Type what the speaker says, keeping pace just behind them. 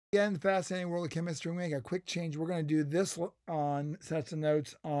Again, fascinating world of chemistry. We make a quick change. We're going to do this on sets of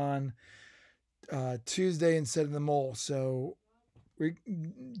notes on Tuesday instead of the mole. So we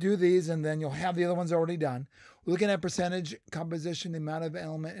do these and then you'll have the other ones already done. We're looking at percentage composition, the amount of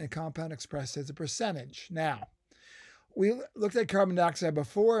element in a compound expressed as a percentage. Now, we looked at carbon dioxide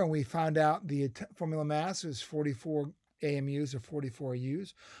before and we found out the formula mass was 44 AMUs or 44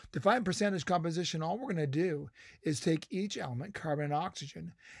 U's. To find percentage composition, all we're going to do is take each element, carbon and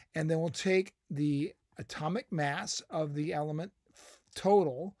oxygen, and then we'll take the atomic mass of the element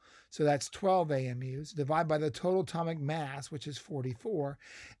total, so that's 12 AMUs, divide by the total atomic mass, which is 44,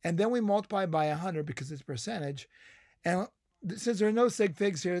 and then we multiply by 100 because it's percentage. And since there are no sig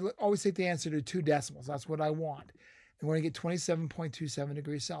figs here, always take the answer to 2 decimals. That's what I want. And we're going to get 27.27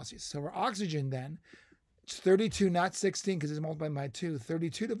 degrees Celsius. So for oxygen then, it's 32, not 16, because it's multiplied by 2.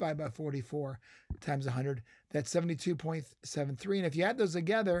 32 divided by 44 times 100. That's 72.73. And if you add those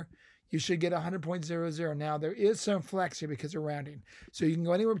together, you should get 100.00. Now, there is some flex here because of rounding. So you can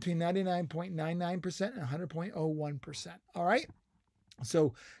go anywhere between 99.99% and 100.01%. All right?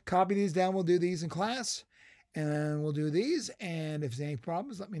 So copy these down. We'll do these in class. And we'll do these. And if there's any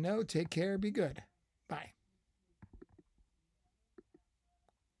problems, let me know. Take care. Be good. Bye.